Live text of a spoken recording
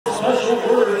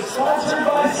sponsored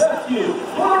by Sefcu.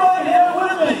 Put it right here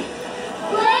with me.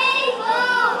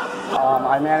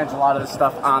 I manage a lot of the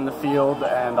stuff on the field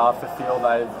and off the field.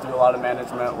 I do a lot of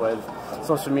management with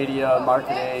social media,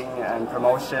 marketing, and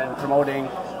promoting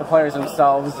the players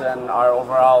themselves, and our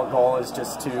overall goal is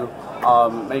just to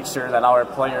make sure that our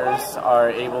players are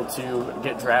able to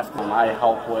get drafted. I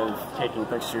help with taking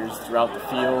pictures throughout the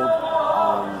field.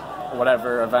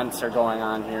 Whatever events are going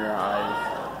on here,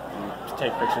 I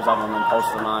take pictures of them and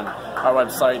post them on our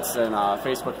websites and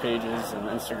Facebook pages and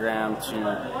Instagram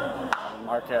to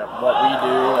market what we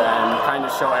do and kind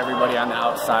of show everybody on the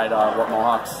outside what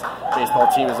Mohawks baseball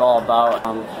team is all about.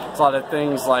 It's a lot of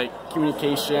things like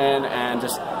communication and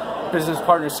just business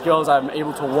partner skills. I'm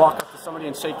able to walk up to somebody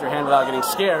and shake their hand without getting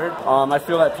scared. I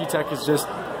feel that PTECH has just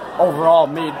overall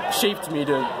shaped me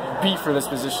to be for this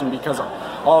position, because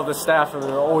all of the staff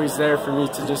are always there for me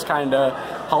to just kind of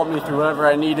help me through whatever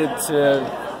I needed to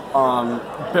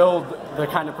build the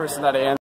kind of person that I am.